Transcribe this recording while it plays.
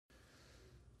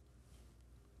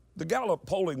The Gallup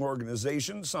polling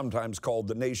organization, sometimes called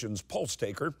the nation's pulse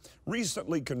taker,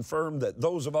 recently confirmed that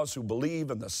those of us who believe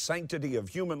in the sanctity of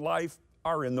human life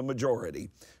are in the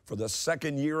majority. For the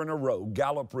second year in a row,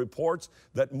 Gallup reports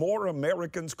that more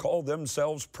Americans call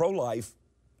themselves pro-life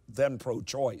than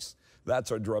pro-choice.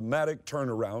 That's a dramatic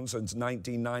turnaround since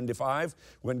 1995,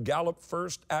 when Gallup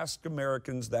first asked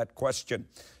Americans that question.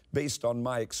 Based on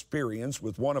my experience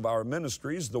with one of our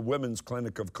ministries, the Women's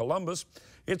Clinic of Columbus,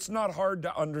 it's not hard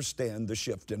to understand the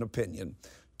shift in opinion.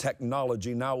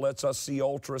 Technology now lets us see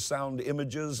ultrasound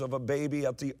images of a baby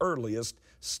at the earliest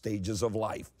stages of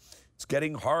life. It's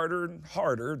getting harder and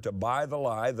harder to buy the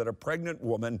lie that a pregnant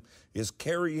woman is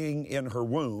carrying in her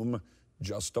womb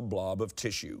just a blob of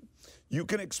tissue. You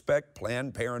can expect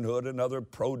Planned Parenthood and other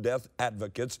pro-death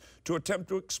advocates to attempt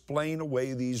to explain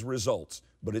away these results,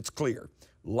 but it's clear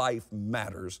life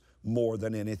matters more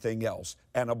than anything else,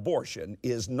 and abortion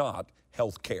is not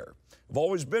health care. I've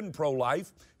always been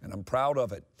pro-life, and I'm proud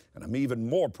of it, and I'm even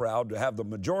more proud to have the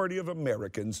majority of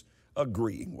Americans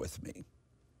agreeing with me.